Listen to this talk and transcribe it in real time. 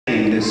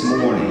this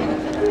morning,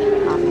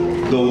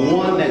 the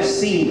one that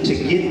seemed to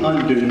get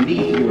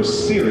underneath your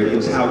spirit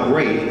was how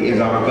great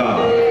is our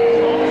God.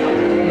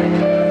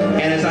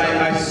 And as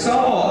I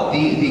saw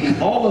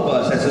all of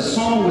us, as the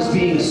song was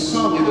being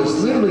sung, it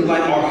was literally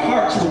like our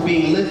hearts were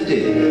being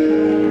lifted.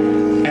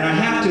 And I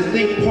have to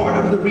think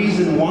part of the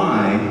reason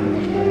why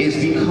is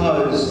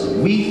because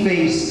we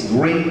face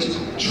great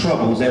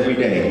troubles every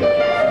day.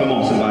 Come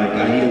on, somebody,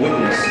 I need a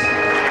witness.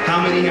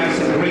 How many have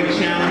some great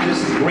challenges,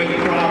 some great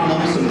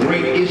problems, some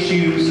great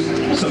issues,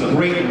 some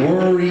great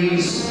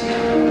worries,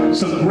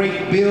 some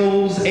great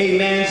bills?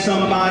 Amen,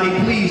 somebody.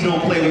 Please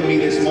don't play with me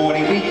this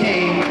morning. We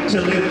came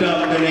to lift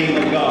up the name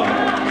of God.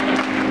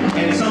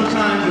 And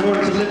sometimes in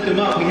order to lift them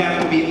up, we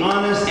have to be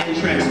honest and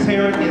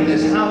transparent in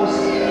this house.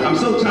 I'm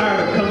so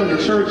tired of coming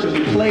to church and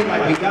we play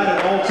like we got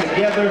it all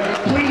together.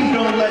 Please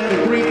don't let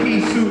the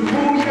three-piece suit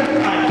fool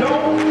you. I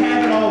don't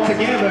have it all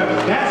together.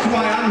 That's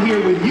why I'm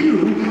here with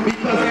you,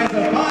 because as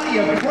a body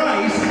of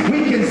Christ,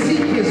 we can seek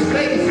his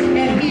face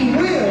and he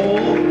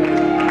will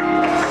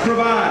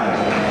provide.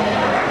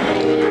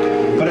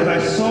 But as I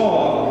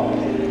saw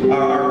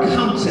our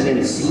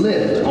countenance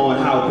lift on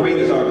how great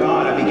is our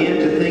God, I began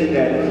to think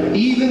that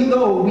even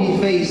though we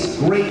face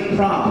great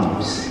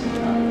problems,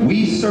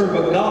 we serve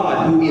a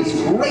God who is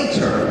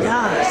greater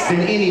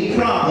than any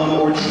problem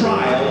or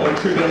trial or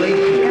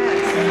tribulation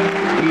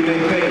we may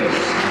face.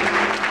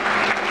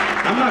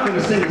 I'm not going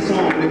to sing a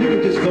song, but if you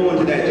could just go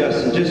into that,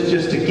 Justin,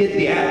 just to get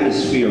the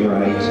atmosphere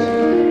right.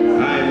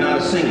 I am not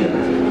a singer.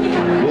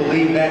 We'll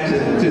leave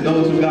that to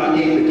those who God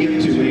gave the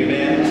gift to.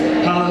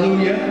 Amen.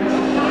 Hallelujah.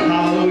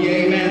 Hallelujah.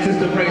 Amen.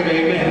 Sister Praise.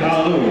 Amen.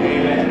 Hallelujah.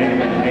 Amen.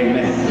 Amen.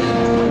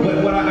 Amen.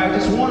 But what I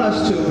just want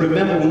us to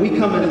remember when we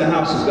come into the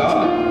house of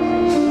God,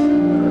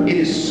 it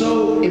is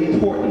so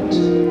important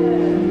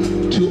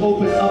to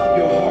open up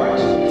your heart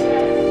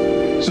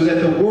so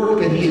that the work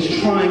that he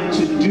is trying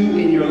to do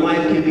in your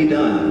life can be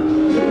done.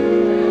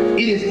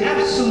 It is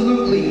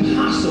absolutely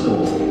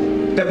possible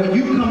that when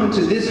you come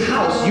into this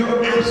house,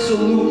 your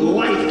absolute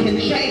life can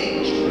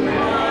change.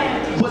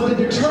 But the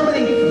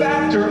determining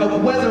factor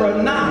of whether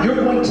or not you're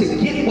going to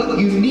get what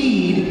you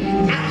need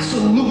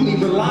absolutely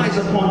relies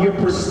upon your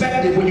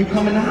perspective when you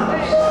come in the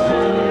house.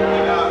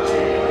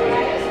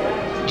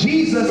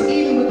 Jesus,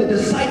 even with the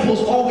disciples,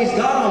 always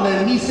got on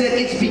them. He said,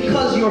 it's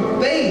because your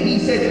faith. He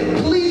said,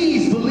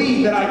 please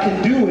believe that I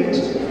can do it.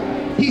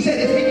 He said,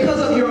 it's because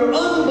of your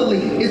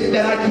unbelief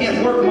that I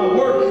can't work my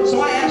work. So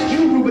I asked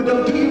you, Ruben,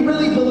 do you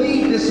really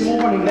believe this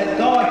morning that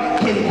God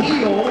can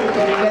heal,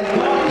 that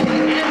God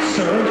can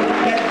answer,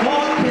 that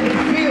God can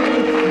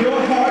fill your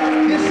heart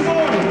this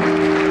morning?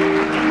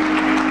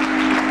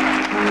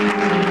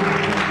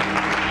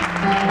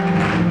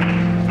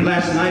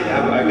 Last night,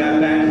 I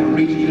got back from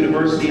Regent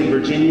University in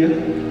Virginia.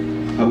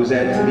 I was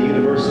at the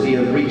University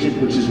of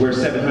Regent, which is where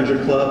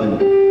 700 Club and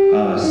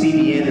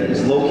CBN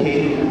is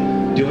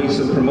located, doing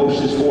some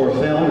promotions for a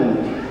film.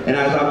 And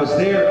as I was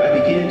there, I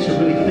began to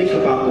really think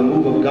about the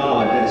move of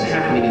God that is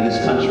happening in this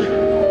country.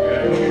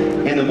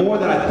 And the more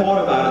that I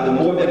thought about it,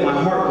 the more that my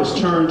heart was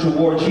turned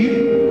towards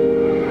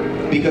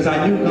you. Because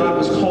I knew God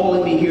was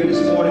calling me here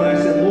this morning. And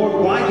I said,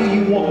 Lord, why do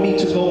you want me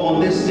to go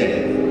on this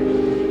day?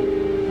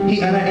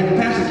 And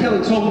Pastor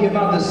Kelly told me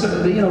about the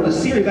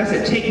series. I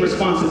said, take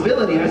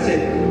responsibility. I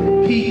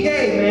said,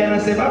 PK, man. I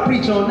said, if I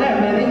preach on that,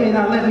 man, they may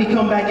not let me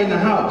come back in the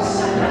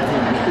house.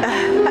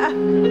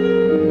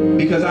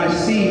 Because I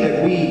see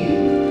that we,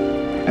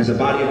 as a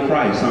body of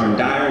Christ, are in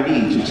dire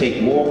need to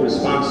take more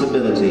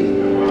responsibility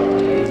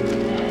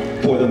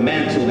for the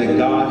mantle that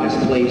God has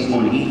placed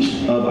on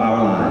each of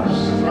our lives.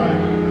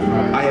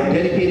 I have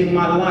dedicated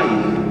my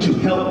life to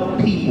help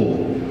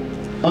people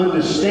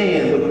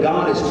understand what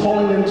God is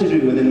calling them to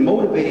do and then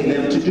motivating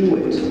them to do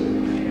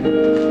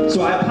it.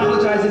 So I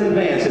apologize in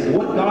advance if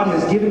what God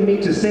has given me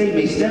to say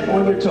may step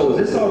on your toes.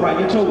 It's all right,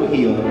 your toe will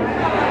heal.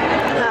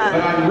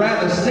 But I'd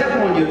rather step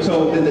on your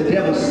toe than the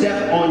devil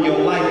step on your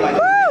life like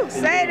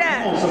say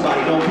that. Come on,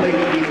 somebody, don't play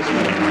with me this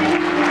morning.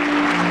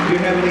 Dear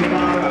Heavenly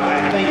Father,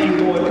 I thank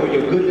you, Lord, for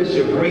your goodness,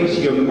 your grace,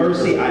 your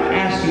mercy. I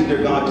ask you,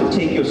 dear God, to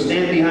take your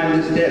stand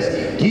behind this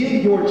desk.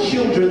 Give your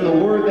children the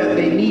word that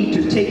they need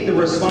to take the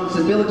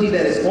responsibility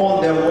that is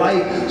on their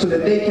life so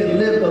that they can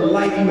live the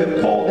life you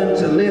have called them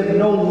to live.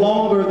 No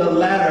longer the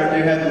latter,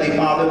 dear Heavenly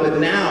Father, but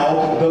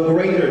now the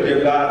greater,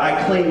 dear God.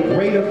 I claim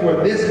greater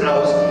for this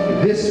house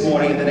this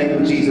morning. In the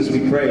name of Jesus,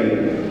 we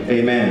pray.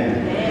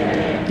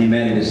 Amen.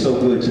 Amen. It is so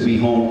good to be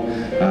home.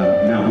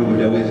 Mount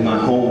Riverdale is my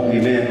home.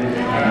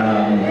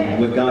 Amen.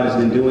 What God has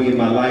been doing in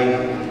my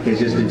life has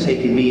just been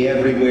taking me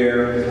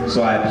everywhere.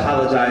 So I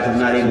apologize I'm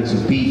not able to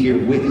be here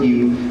with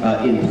you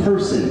in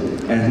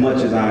person as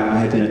much as I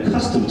have been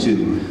accustomed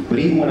to. But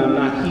even when I'm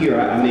not here,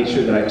 I make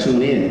sure that I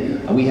tune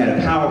in. We had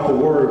a powerful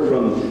word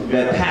from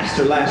that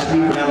pastor last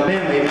week from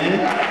Alabama, amen,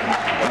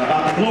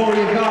 about the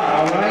glory of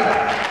God, all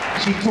right?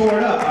 She tore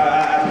it up.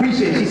 I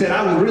appreciate it. She said,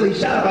 I would really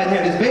shout if I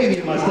had this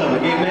baby in my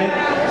stomach, amen?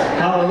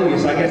 Hallelujah.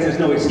 So I guess there's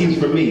no excuse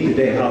for me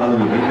today.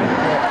 Hallelujah.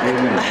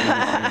 Amen.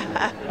 Amen.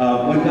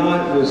 When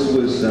God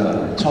was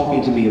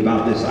talking to me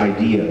about this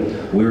idea,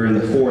 we're in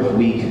the 4th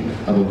week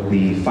of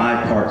the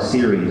 5-part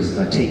series,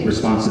 Take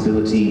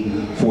Responsibility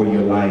for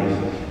Your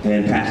Life.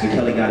 And Pastor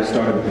Kelly got it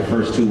started with the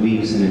first 2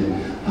 weeks,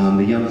 and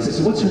the young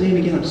sister, what's her name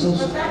again? I'm so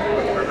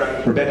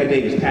sorry. Rebecca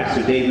Davis,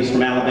 Pastor Davis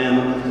from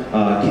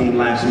Alabama, came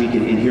last week,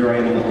 and here I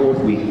am on the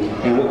 4th week.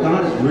 And what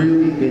God has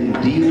really been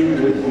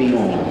dealing with me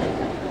on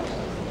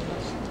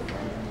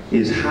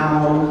is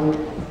how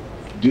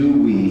do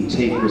we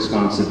take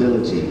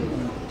responsibility,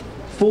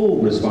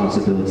 full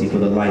responsibility for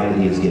the life that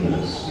He has given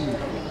us.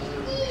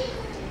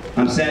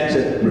 I'm sad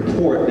to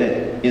report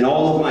that in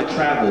all of my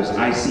travels,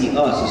 I see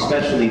us,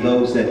 especially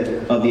those that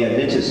of the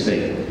Adventist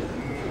faith,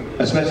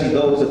 especially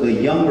those of the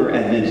younger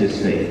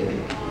Adventist faith,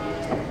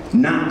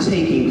 not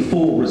taking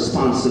full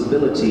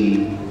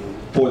responsibility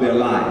for their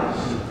life,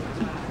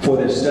 for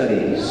their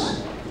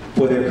studies,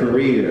 for their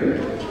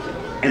career,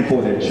 and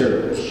for their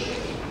church.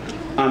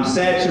 I'm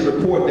sad to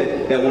report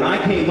that when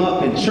I came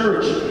up in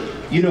church,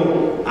 you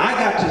know, I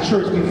got to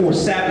church before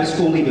Sabbath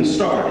school even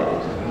started.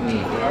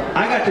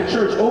 I got to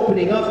church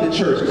opening up the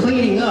church,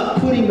 cleaning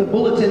up, putting the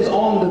bulletins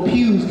on the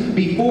pews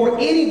before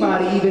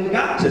anybody even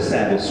got to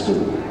Sabbath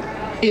school.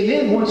 And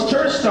then once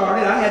church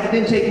started, I had to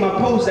then take my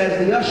post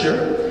as the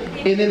usher.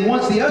 And then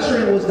once the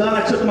ushering was done,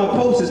 I took my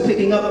post as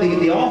picking up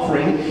the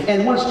offering.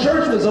 And once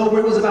church was over,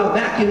 it was about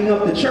vacuuming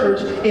up the church.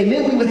 And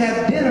then we would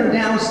have dinner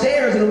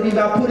downstairs, and it would be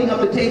about putting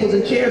up the tables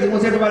and chairs. And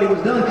once everybody was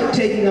done,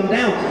 taking them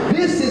down.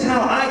 This is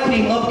how I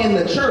came up in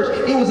the church.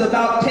 It was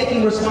about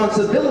taking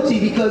responsibility,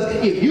 because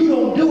if you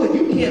don't do it,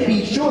 you can't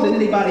be sure that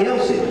anybody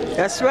else is.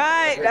 That's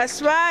right. That's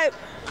right.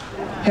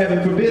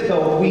 Heaven forbid,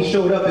 though, if we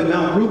showed up in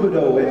Mount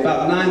Rubidoux at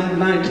about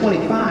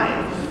 9:25.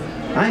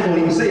 I ain't going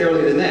to even say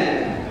earlier than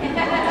that.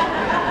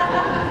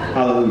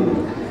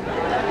 Hallelujah.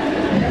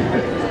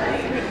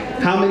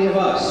 How many of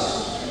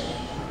us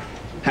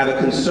have a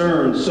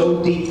concern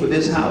so deep for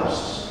this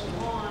house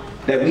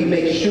that we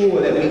make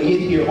sure that we get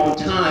here on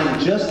time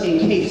just in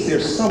case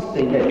there's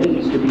something that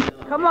needs to be done?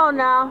 Come on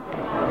now.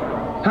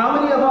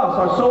 How many of us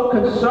are so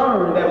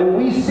concerned that when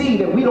we see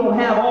that we don't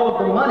have all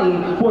of the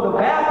money for the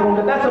bathroom,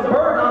 that that's a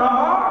burden on our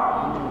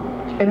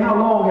heart? And how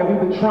long have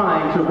we been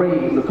trying to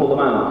raise the full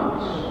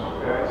amount?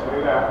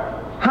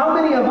 How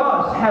many of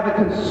us have a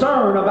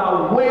concern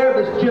about where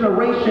this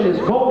generation is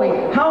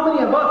going? How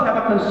many of us have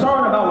a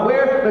concern about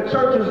where the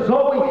church is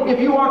going? If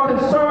you are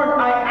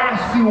concerned, I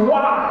ask you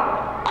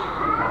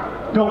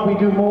why. Don't we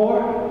do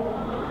more?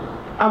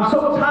 I'm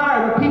so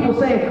tired of people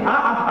saying,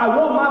 I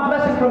want my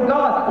blessing from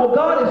God. Well,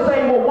 God is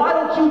saying, well, why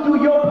don't you do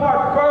your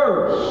part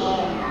first?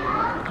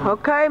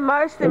 Okay,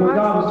 mercy. And when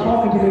God was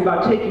talking to me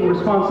about taking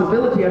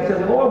responsibility, I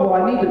said, Lord, well,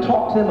 I need to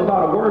talk to him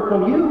about a word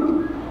from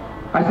you.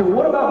 I said,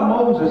 what about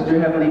Moses, dear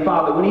Heavenly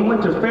Father, when he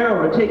went to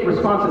Pharaoh to take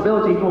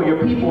responsibility for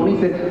your people, and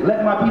he said,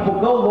 let my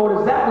people go, Lord,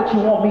 is that what you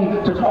want me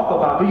to talk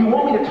about? Do you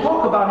want me to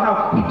talk about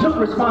how he took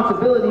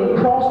responsibility and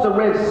crossed the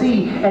Red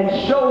Sea and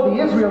showed the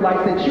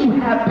Israelites that you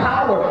have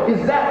power?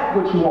 Is that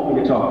what you want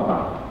me to talk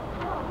about?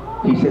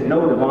 He said,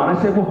 no, Devon. I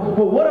said, well,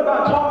 what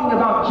about talking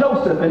about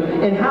Joseph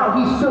and how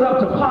he stood up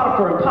to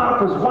Potiphar and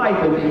Potiphar's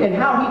wife and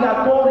how he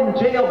got thrown in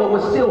jail but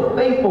was still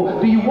faithful?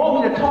 Do you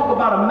want me to talk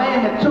about a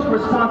man that took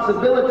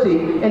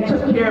responsibility and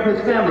took care of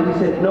his family? He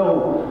said,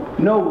 no,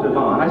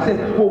 Devon. I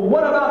said, well,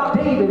 what about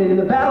David in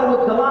the battle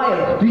with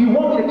Goliath? Do you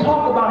want me to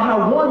talk about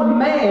how one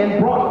man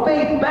brought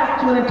faith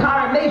back to an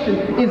entire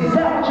nation? Is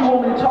that what you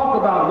want me to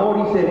talk about,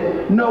 Lord? He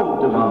said,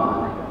 no,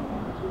 Devon.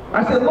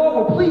 I said, Lord,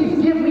 well,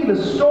 please give me the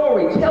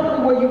story. Tell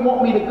me where you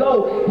want me to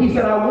go. He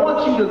said, I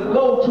want you to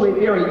go to a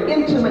very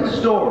intimate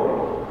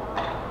story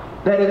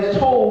that is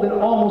told in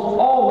almost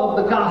all of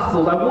the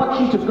Gospels. I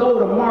want you to go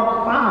to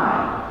Mark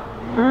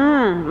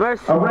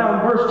 5,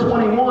 around verse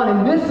 21,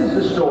 and this is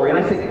the story. And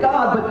I said,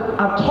 God, but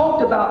I've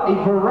talked about a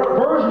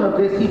version of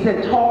this. He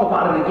said, talk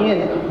about it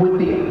again with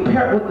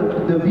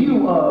the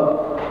view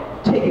of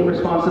taking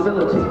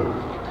responsibility.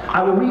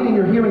 I will read and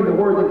you're hearing the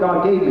word that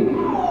God gave me.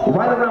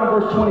 Right around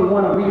verse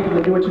 21, I'm reading from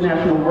the New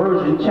International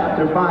Version,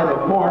 chapter 5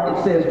 of Mark.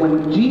 It says,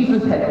 when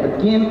Jesus had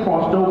again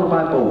crossed over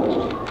by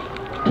boat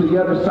to the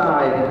other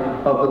side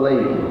of the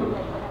lake,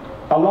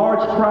 a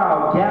large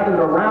crowd gathered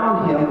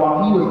around him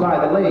while he was by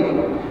the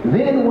lake.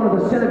 Then one of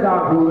the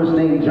synagogue rulers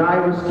named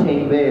Jairus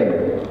came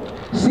there.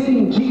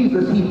 Seeing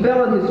Jesus, he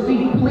fell at his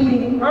feet,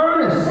 pleading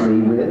earnestly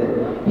with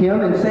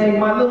him and saying,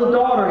 my little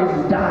daughter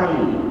is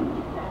dying.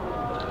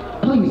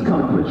 Please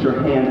come and put your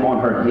hand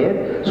on her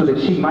head so that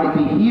she might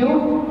be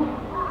healed.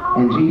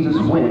 And Jesus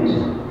went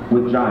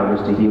with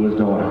Jairus to heal his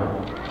daughter.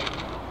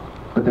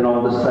 But then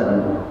all of a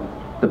sudden,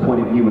 the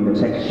point of view in the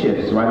text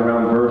shifts. Right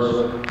around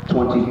verse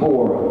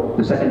 24,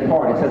 the second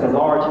part, it says, a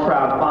large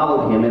crowd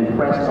followed him and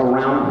pressed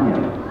around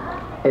him.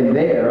 And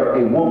there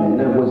a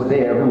woman was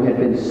there who had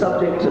been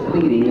subject to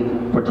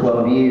bleeding for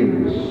 12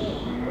 years.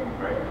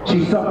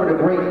 She suffered a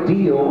great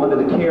deal under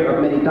the care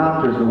of many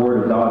doctors, the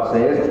Word of God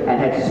says, and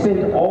had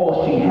spent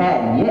all she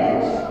had,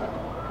 yet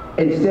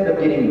instead of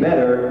getting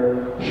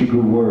better, she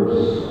grew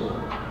worse.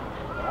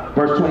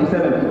 Verse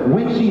 27,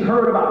 when she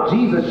heard about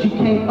Jesus, she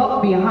came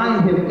up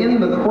behind him in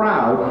the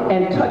crowd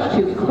and touched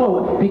his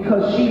cloak,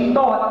 because she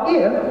thought,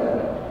 if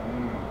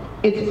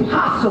it's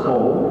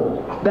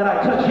possible that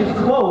I touch his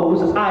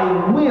clothes,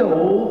 I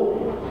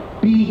will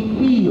be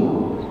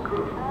healed.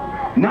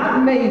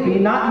 Not maybe,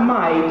 not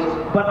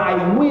might, but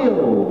I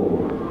will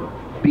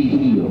be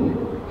healed.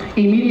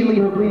 Immediately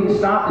her bleeding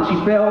stopped, and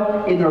she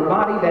felt in her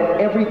body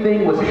that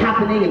everything was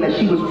happening and that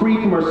she was free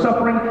from her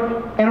suffering.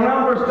 And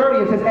around verse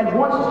 30 it says, at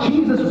once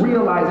Jesus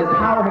realized that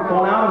power had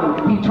gone out,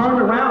 and he turned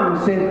around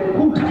and said,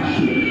 who touched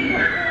me?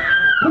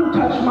 Who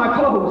touched my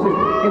clothes?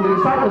 And the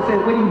disciples said,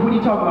 what are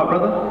you talking about,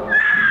 brother?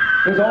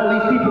 There's all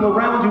these people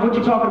around you. What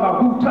you talking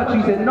about? Who touched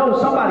you? He said, no,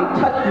 somebody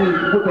touched me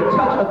with a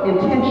touch of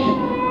intention.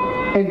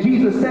 And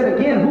Jesus said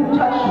again, who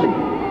touched me?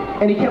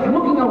 And he kept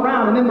looking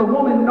around, and then the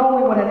woman,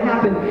 knowing what had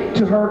happened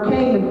to her,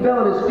 came and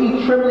fell at his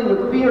feet, trembling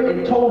with fear,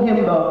 and told him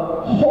the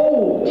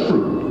whole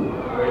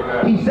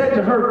truth. He said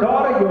to her,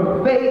 daughter,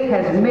 your faith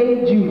has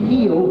made you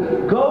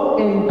healed. Go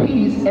in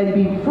peace and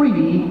be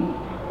free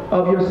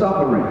of your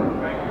suffering.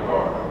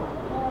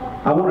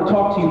 I want to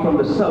talk to you from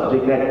the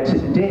subject that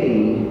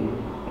today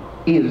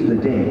is the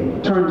day.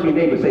 Turn to your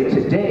neighbor and say,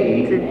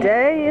 today is the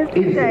day.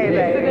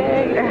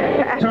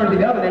 Turn to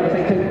the other neighbor and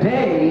say,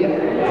 today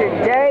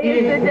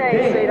is the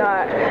day,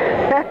 sweetheart.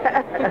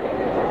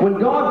 When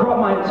God brought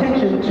my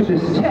attention to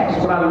this text,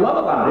 what I love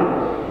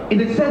about it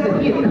is it says that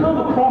he had come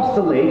across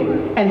the lake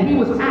and he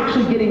was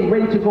actually getting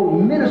ready to go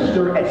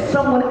minister at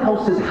someone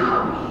else's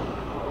house.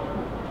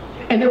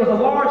 And there was a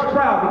large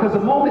crowd, because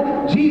the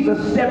moment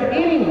Jesus stepped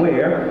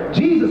anywhere,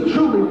 Jesus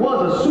truly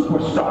was a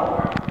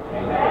superstar.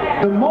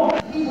 The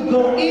moment he would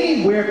go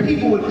anywhere,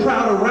 people would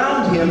crowd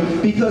around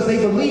him because they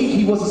believed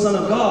he was the Son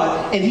of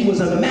God, and he was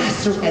a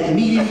master at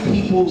meeting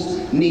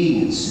people's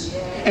needs.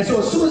 And so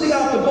as soon as he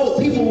got off the boat,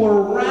 people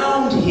were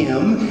around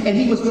him, and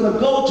he was going to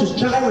go to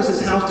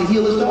Jairus' house to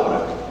heal his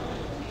daughter.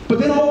 But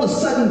then all of a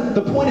sudden,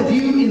 the point of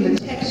view in the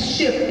text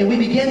shifted, and we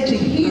began to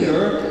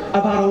hear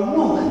about a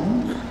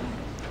woman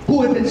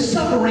who had been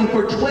suffering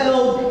for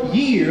 12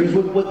 years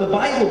with what the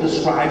Bible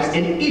describes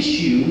an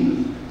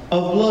issue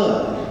of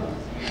blood.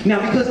 Now,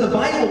 because the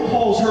Bible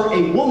calls her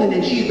a woman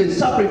and she had been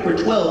suffering for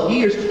 12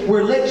 years,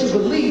 we're led to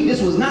believe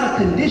this was not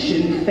a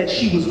condition that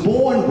she was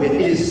born with.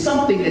 It is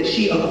something that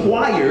she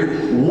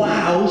acquired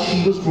while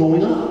she was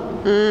growing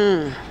up.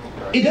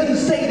 It doesn't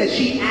say that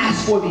she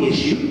asked for the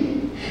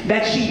issue,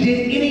 that she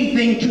did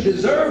anything to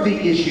deserve the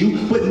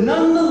issue, but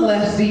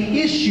nonetheless, the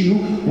issue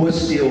was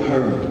still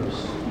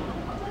hers.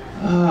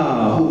 Who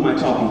am I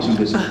talking to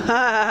this morning?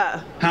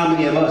 How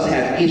many of us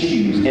have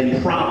issues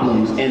and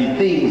problems and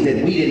things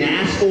that we didn't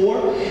ask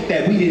for,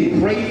 that we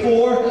didn't pray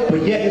for,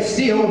 but yet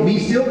we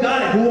still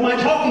got it? Who am I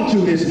talking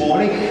to this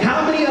morning?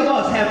 How many of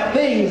us have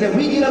things that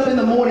we get up in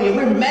the morning and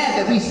we're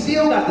mad that we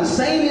still got the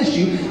same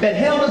issue that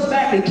held us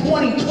back in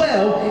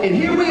 2012, and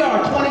here we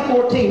are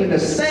 2014 and the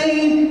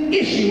same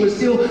issue is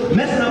still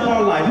messing up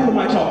our life? Who am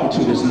I talking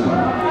to this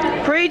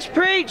morning? Preach,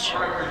 preach.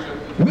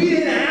 We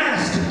didn't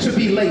ask to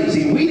be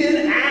lazy. We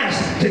didn't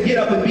ask to get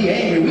up and be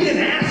angry. We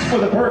didn't ask for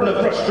the burden of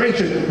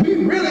frustration.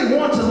 We really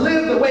want to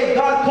live the way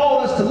God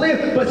called us to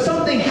live, but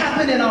something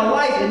happened in our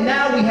life, and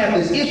now we have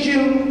this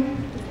issue,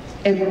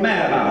 and we're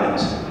mad about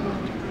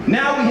it.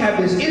 Now we have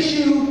this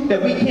issue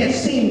that we can't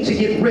seem to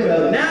get rid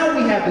of. Now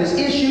we have this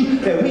issue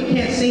that we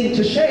can't seem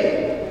to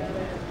shake.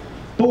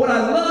 But what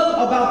I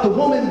love about the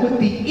woman with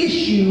the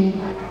issue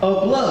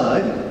of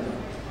blood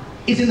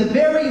is in the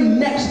very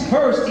next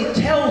verse, it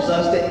tells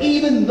us that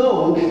even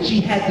though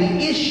she had the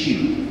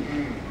issue,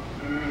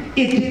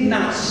 it did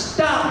not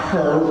stop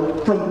her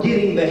from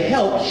getting the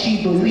help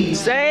she believed.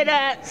 Say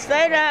that,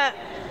 say that.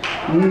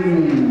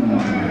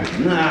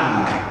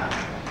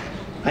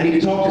 I need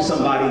to talk to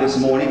somebody this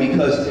morning,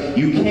 because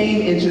you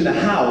came into the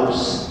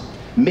house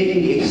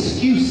making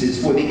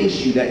excuses for the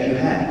issue that you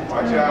had.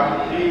 Watch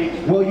out.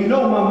 Well, you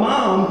know, my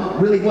mom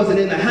really wasn't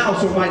in the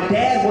house, or my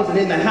dad wasn't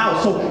in the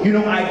house, so, you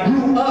know, I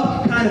grew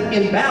up kind of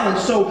imbalanced.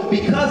 So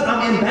because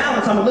I'm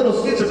imbalanced, I'm a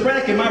little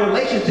schizophrenic in my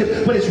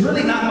relationship, but it's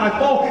really not my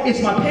fault, it's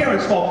my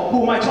parents' fault.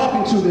 Who am I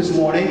talking to this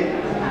morning?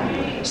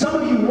 Some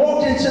of you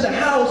walked into the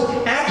house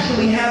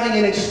actually having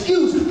an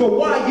excuse for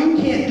why you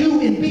can't do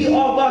and be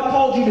all God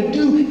called you to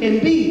do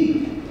and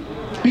be,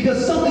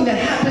 because something that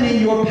happened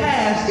in your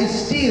past is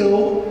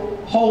still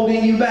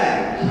holding you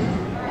back.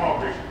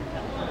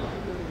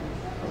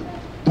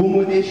 The woman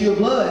with the issue of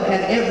blood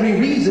had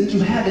every reason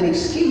to have an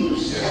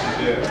excuse.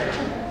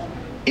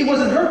 It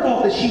wasn't her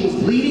fault that she was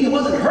bleeding. It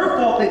wasn't her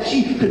fault that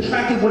she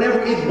contracted whatever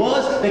it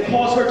was that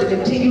caused her to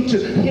continue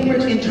to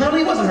hemorrhage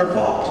internally. It wasn't her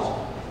fault.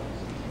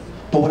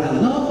 But what I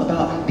love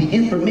about the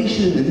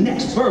information in the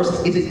next verse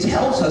is it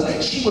tells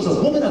us she was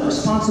a woman of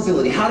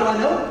responsibility. How do I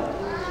know?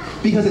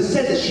 Because it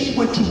says that she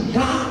went to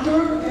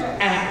doctor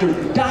after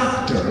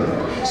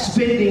doctor,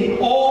 spending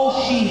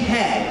all she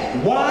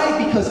had.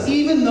 Why? Because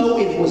even though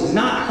it was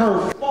not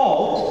her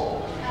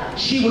fault,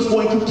 she was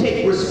going to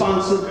take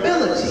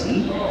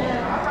responsibility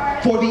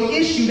for the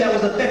issue that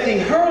was affecting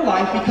her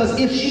life, because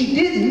if she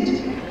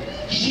didn't,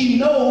 she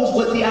knows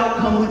what the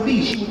outcome would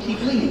be. She would keep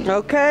leading.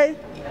 Okay.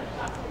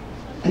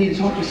 I need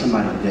to talk to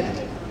somebody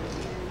today.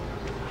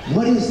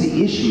 What is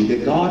the issue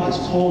that God has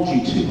called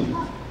you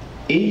to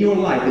in your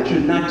life that you're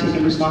not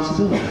taking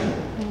responsibility for?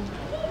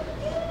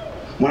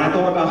 When I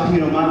thought about,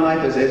 my life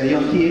as a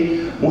young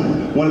kid,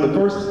 one of the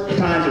first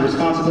times of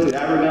responsibility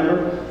I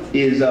remember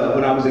is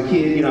when I was a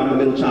kid. I'm the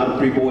middle child of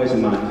 3 boys,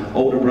 and my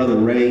older brother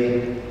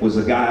Ray was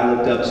a guy I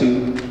looked up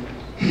to.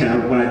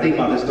 And when I think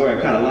about this story,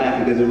 I kind of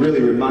laugh because it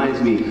really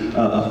reminds me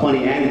a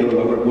funny anecdote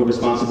of what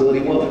responsibility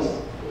was.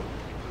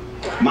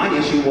 My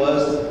issue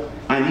was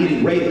I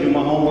needed Ray to do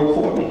my homework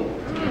for me.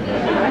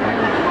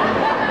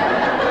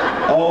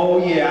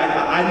 Oh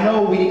yeah, I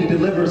know we need to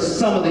deliver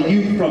some of the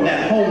youth from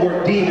that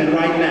homework demon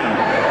right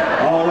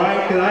now. All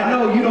right, because I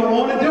know you don't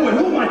want to do it.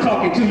 Who am I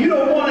talking to? You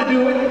don't want to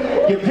do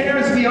it. Your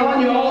parents be on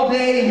you all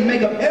day and you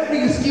make up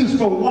every excuse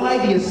for why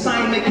the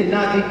assignment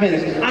cannot be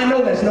finished. I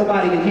know that's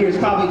nobody in here. It's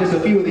probably just a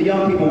few of the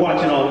young people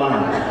watching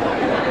online.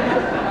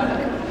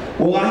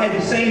 Well, I had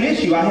the same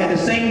issue. I had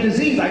the same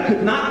disease. I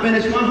could not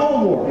finish my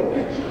homework.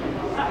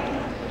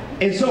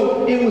 And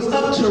so it was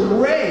up to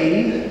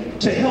Ray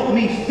to help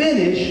me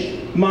finish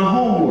my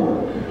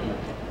homework.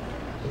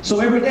 So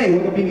every day,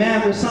 whether it be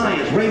math or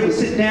science, Ray would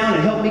sit down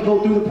and help me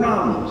go through the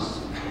problems.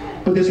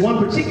 But this one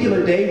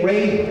particular day,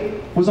 Ray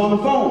was on the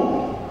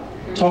phone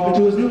talking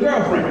to his new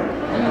girlfriend.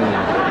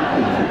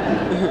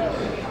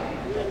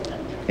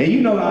 And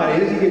you know how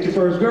it is. You get your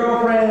first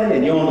girlfriend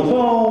and you're on the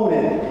phone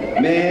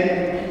and,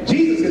 man,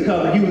 Jesus could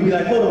come and you would be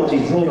like, hold on,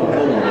 Jesus, hold on.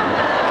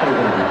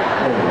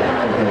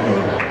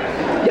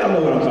 Y'all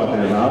know what I'm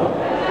talking about.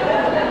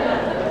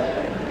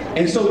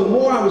 And so the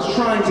more I was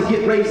trying to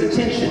get Ray's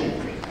attention,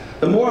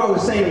 the more I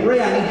was saying, Ray,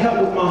 I need help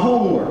with my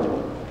homework,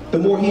 the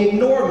more he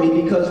ignored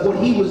me because what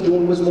he was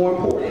doing was more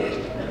important.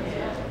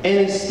 And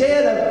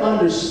instead of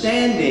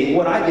understanding,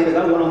 what I did is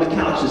I went on the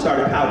couch and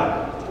started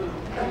pouting.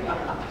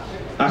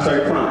 I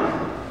started crying.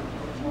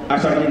 I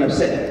started getting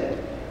upset.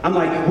 I'm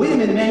like, wait a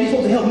minute, man, you're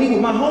supposed to help me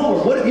with my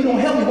homework. What if you don't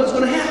help me? What's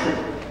going to happen?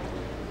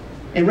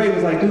 And Ray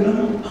was like, dude,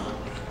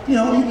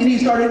 and he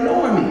started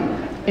ignoring me.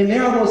 And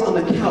there I was on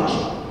the couch,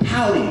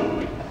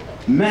 pouting,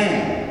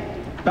 mad,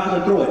 about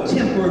to throw a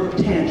temper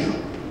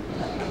tantrum.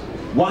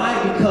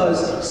 Why?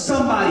 Because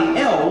somebody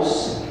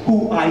else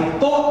who I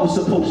thought was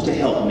supposed to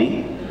help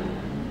me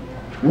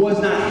was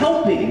not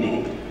helping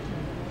me.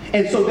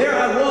 And so there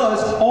I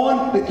was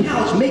on the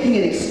couch making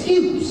an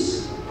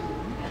excuse.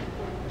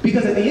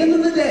 Because at the end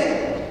of the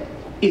day,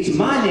 it's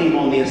my name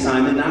on the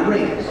assignment, not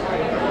Ray's.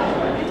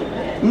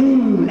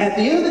 At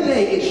the end of the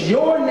day, it's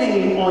your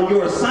name on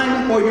your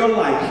assignment for your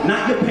life.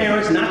 Not your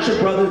parents, not your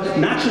brother,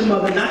 not your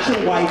mother, not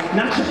your wife,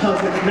 not your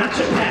husband, not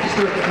your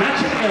pastor,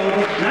 not your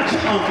elder, not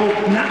your uncle,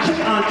 not your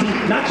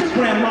auntie, not your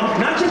grandma,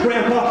 not your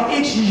grandpa.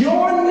 It's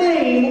your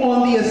name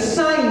on the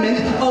assignment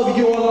of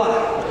your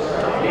life.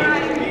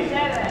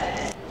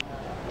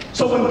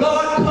 So when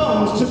God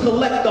comes to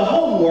collect the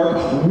homework,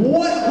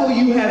 what will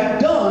you have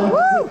done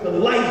with the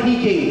life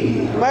he gave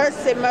you?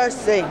 Mercy,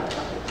 mercy.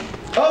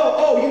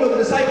 The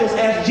disciples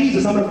asked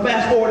Jesus. I'm going to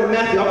fast forward in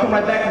Matthew. I'll come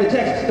right back to the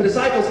text. The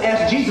disciples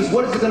asked Jesus,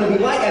 what is it going to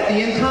be like at the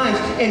end times?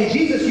 And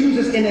Jesus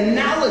uses an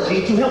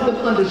analogy to help them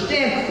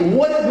understand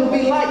what it will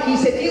be like. He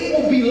said, it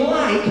will be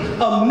like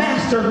a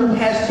master who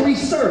has 3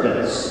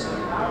 servants.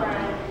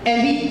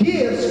 And he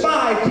gives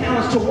 5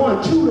 talents to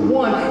one, 2 to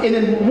one, and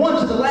then 1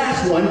 to the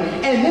last one.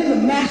 And then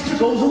the master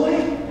goes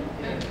away.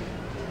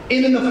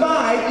 And then the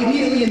 5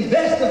 immediately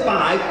invests the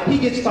 5. He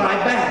gets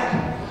 5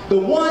 back. The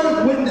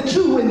one with the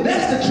 2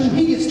 invests the 2,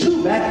 he gets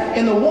 2 back,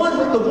 and the one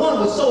with the 1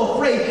 was so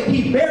afraid,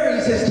 he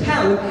buries his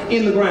talent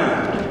in the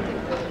ground.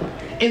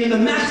 And then the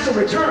master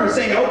returns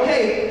saying,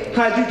 okay,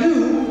 how'd you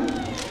do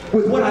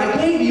with what I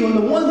gave you? And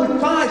the one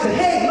with 5 said,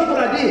 hey, look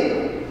what I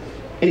did.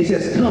 And he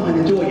says, come and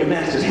enjoy your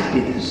master's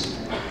happiness.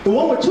 The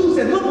one with 2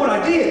 said, look what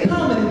I did,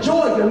 come and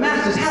enjoy your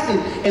master's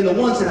happiness. And the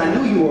one said, I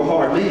knew you were a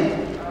hard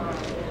man.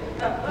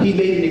 He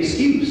made an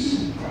excuse.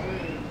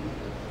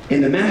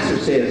 And the master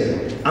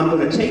says, I'm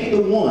going to take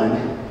the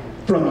 1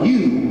 from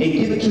you and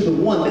give it to the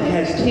one that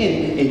has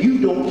 10, and you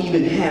don't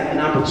even have an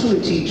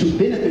opportunity to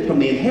benefit from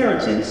the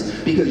inheritance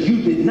because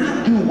you did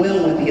not do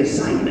well with the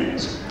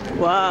assignment.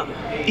 Wow.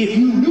 If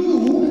you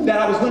knew that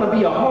I was going to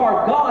be a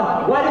hard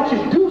God, why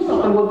didn't you do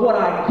something with what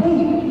I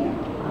gave you?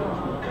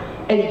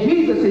 And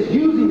Jesus is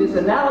using this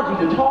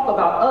analogy to talk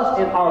about us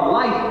in our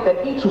life,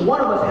 that each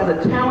one of us has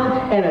a talent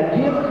and a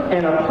gift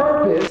and a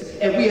purpose,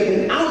 and we have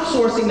been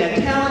outsourcing that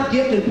talent,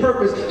 gift, and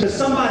purpose to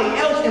somebody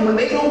else, and when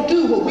they don't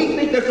do what we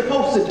think they're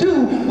supposed to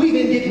do, we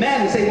then get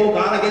mad and say, well,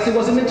 God, I guess it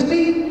wasn't meant to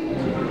be.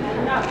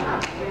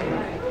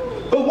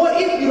 But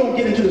what if you don't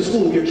get into the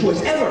school of your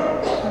choice ever?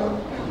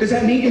 Does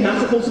that mean you're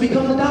not supposed to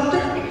become the doctor?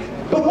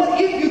 But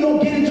what if you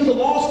don't get into the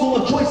law school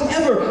of choice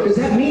ever? Does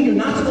that mean you're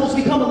not supposed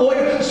to become a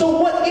lawyer? So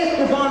what if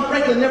Devon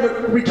Franklin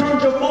never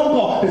returns your phone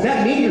call? Does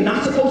that mean you're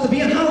not supposed to be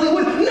in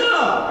Hollywood?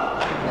 No!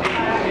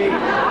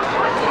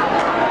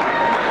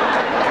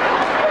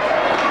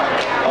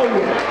 Oh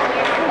yeah.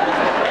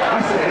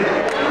 I said it.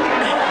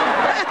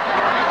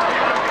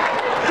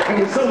 I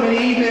get so many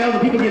emails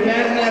and people get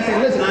mad at me. I say,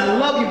 listen, I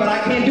love you, but I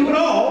can't do it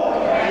all.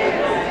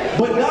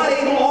 But God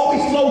ain't going to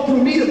always flow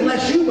through me to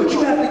bless you, but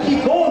you have to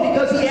keep going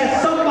because he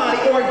has somebody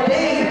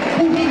ordained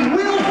who he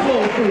will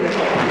flow through to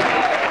help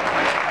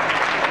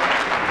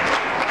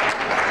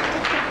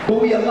you.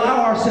 But we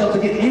allow ourselves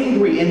to get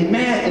angry and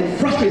mad and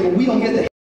frustrated when we don't get the